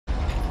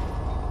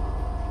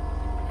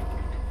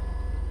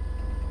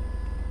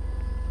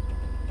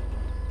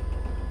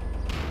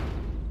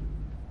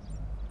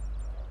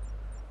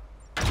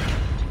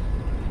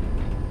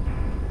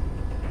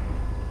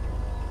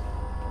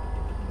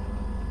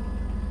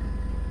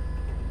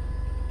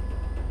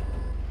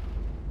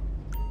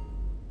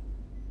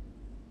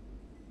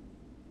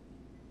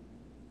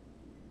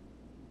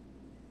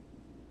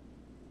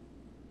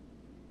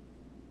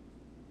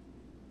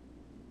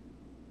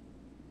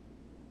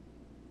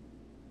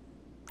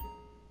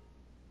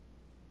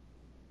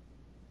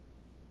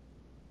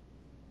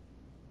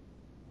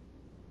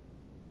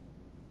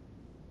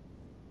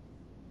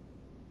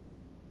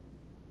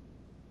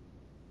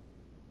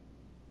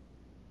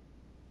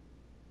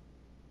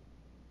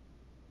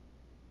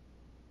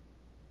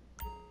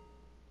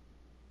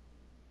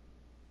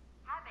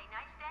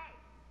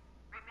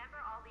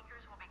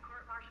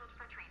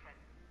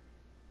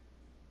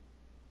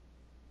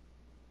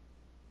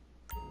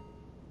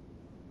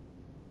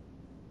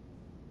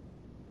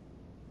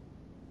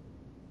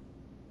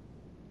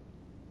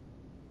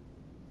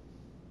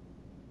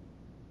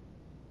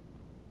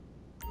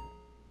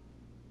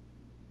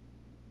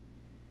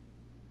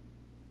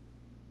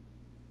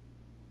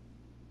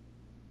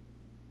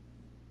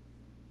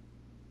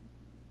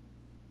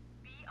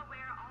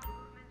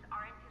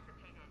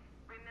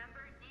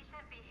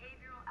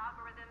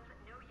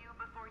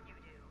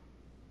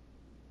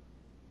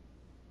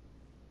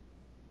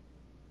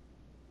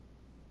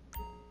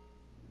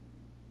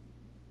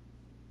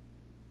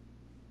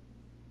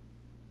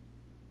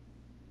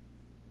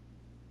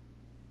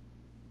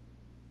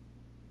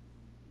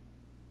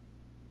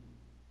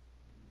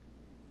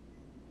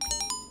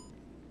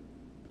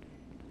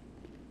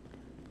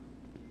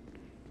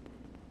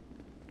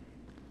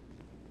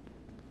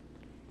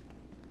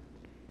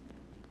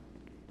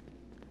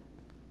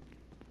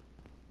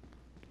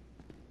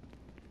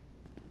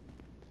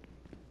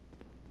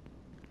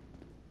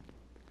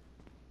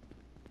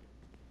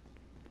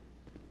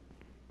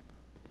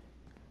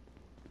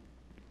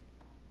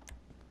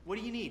What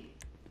do you need?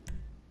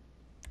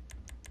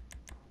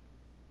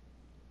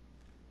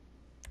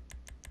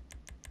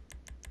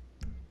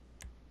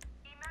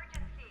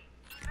 Emergency!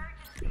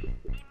 Emergency!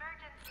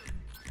 Emergency!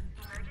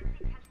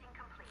 Emergency testing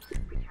complete.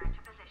 Return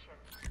to position.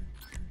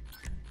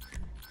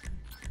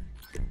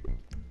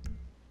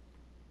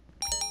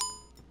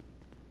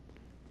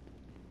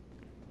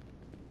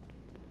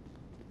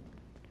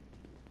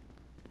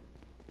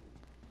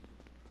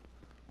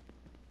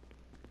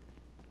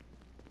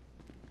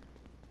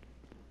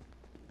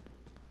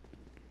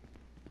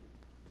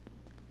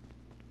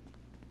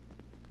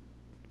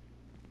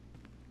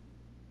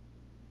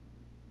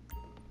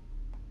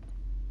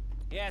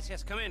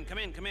 Yes, come in.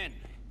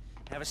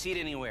 Have a seat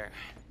anywhere.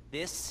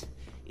 This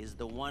is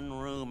the one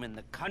room in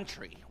the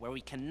country where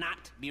we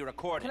cannot be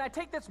recorded. Can I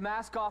take this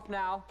mask off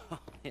now?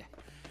 Yeah.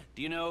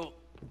 Do you know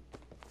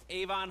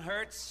Avon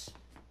Hertz?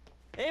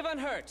 Avon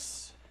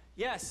Hertz.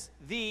 Yes,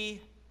 the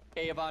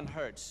Avon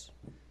Hertz.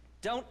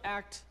 Don't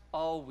act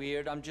all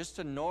weird. I'm just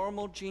a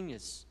normal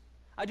genius.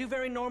 I do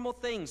very normal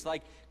things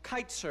like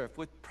kite surf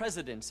with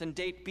presidents and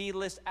date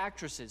B-list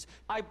actresses.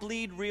 I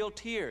bleed real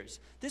tears.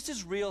 This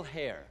is real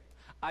hair.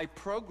 I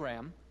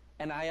program,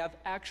 and I have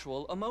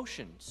actual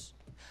emotions.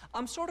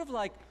 I'm sort of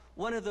like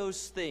one of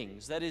those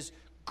things that is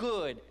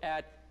good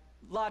at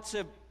lots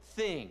of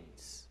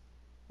things.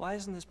 Why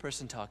isn't this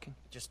person talking?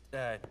 Just,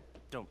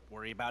 don't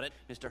worry about it.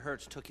 Mr.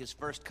 Hertz took his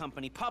first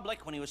company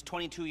public when he was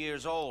 22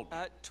 years old.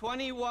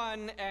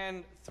 21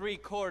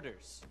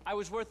 3/4. I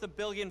was worth $1.5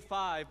 billion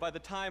by the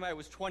time I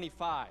was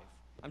 25.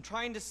 I'm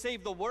trying to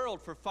save the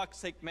world, for fuck's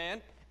sake,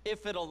 man,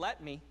 if it'll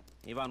let me.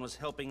 Avon was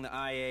helping the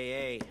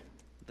IAA.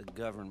 The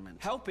government.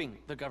 Helping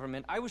the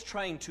government. I was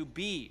trying to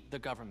be the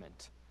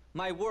government.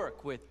 My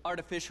work with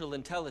artificial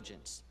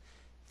intelligence.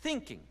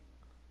 Thinking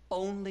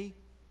only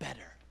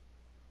better.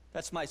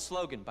 That's my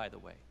slogan, by the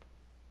way.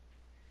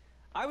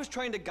 I was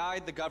trying to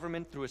guide the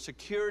government through a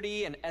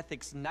security and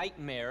ethics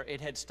nightmare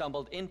it had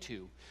stumbled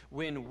into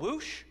when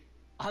whoosh,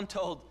 I'm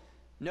told,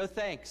 no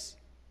thanks.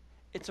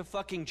 It's a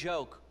fucking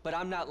joke, but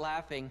I'm not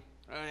laughing.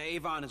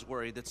 Avon is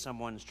worried that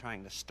someone's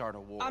trying to start a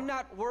war. I'm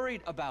not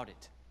worried about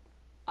it.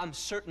 I'm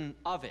certain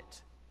of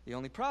it. The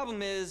only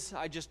problem is,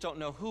 I just don't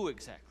know who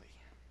exactly.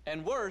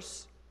 And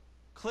worse,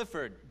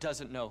 Clifford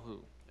doesn't know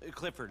who.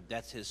 Clifford,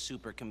 that's his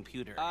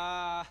supercomputer.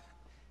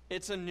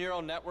 It's a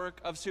neural network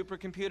of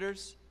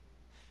supercomputers.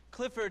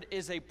 Clifford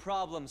is a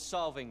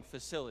problem-solving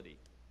facility.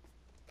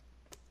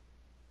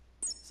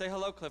 Say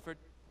hello, Clifford.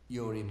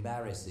 You're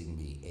embarrassing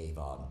me,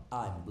 Avon.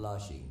 I'm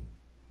blushing.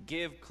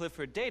 Give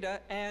Clifford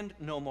data and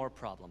no more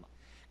problem.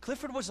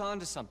 Clifford was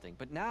onto something,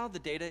 but now the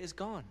data is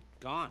gone.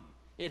 Gone.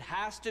 It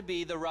has to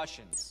be the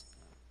Russians,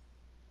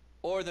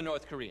 or the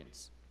North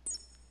Koreans,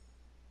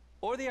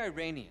 or the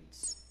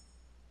Iranians,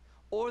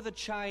 or the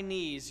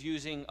Chinese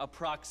using a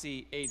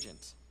proxy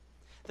agent.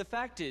 The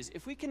fact is,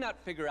 if we cannot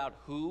figure out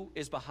who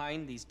is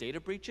behind these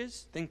data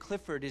breaches, then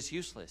Clifford is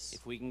useless.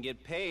 If we can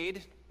get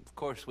paid, of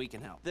course we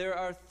can help. There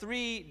are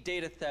 3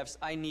 data thefts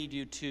I need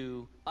you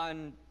to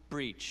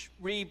unbreach,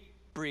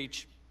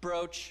 re-breach,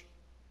 broach.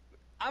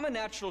 I'm a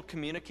natural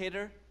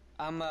communicator.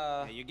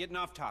 Yeah, you're getting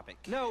off topic.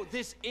 No,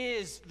 this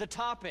is the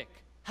topic.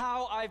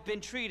 How I've been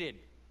treated.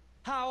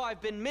 How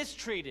I've been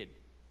mistreated.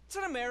 It's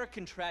an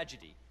American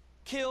tragedy.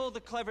 Kill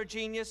the clever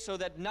genius so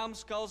that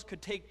numbskulls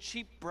could take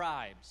cheap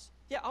bribes.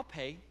 Yeah, I'll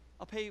pay.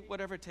 I'll pay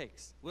whatever it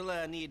takes.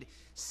 We'll need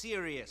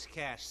serious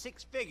cash,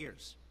 6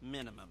 figures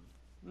minimum.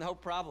 No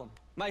problem.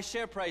 My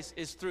share price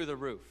is through the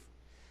roof.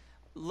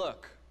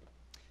 Look,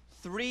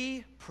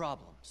 3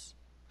 problems.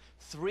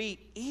 3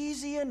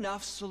 easy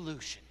enough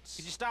solutions.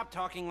 Could you stop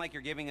talking like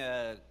you're giving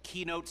a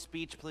keynote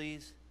speech,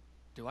 please?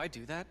 Do I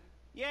do that?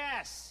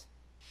 Yes!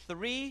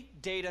 3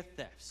 data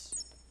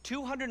thefts.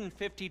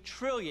 250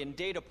 trillion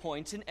data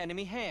points in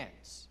enemy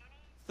hands.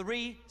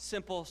 3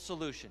 simple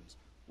solutions.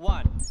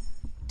 1,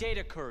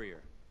 data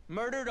courier.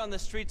 Murdered on the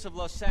streets of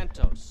Los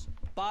Santos.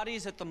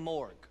 Bodies at the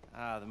morgue.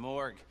 The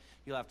morgue.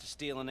 You'll have to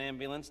steal an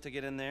ambulance to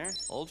get in there.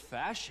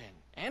 Old-fashioned.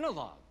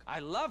 Analog. I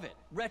love it.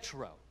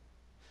 Retro.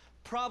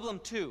 Problem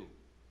 2.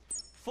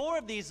 4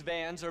 of these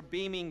vans are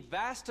beaming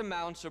vast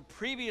amounts of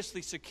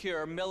previously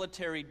secure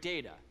military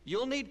data.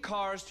 You'll need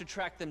cars to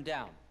track them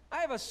down. I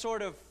have a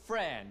sort of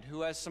friend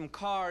who has some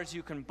cars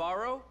you can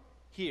borrow.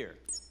 Here.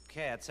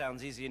 Okay, that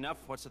sounds easy enough.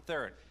 What's the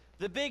third?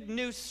 The big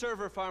new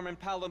server farm in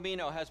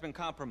Palomino has been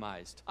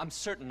compromised. I'm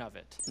certain of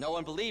it. No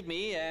one believed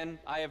me, and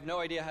I have no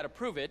idea how to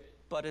prove it.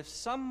 But if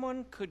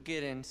someone could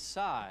get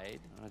inside...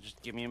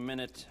 Just give me a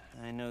minute.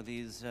 I know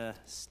these,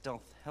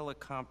 stealth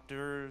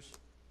helicopters.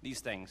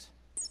 These things.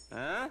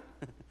 Huh?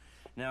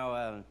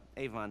 Now,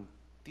 Avon,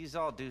 these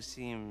all do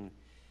seem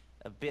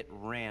a bit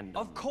random.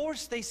 Of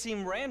course they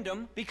seem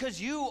random,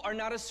 because you are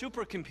not a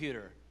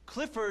supercomputer.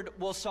 Clifford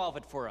will solve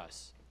it for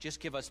us. Just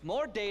give us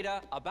more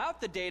data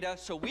about the data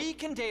so we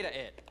can data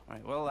it. All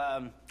right,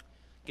 well,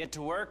 get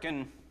to work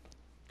and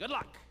good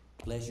luck.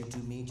 Pleasure to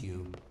meet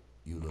you.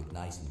 You look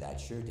nice in that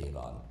shirt,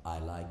 Avon. I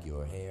like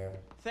your hair.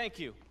 Thank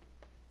you.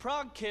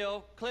 Prog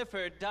kill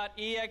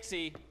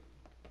Clifford.exe.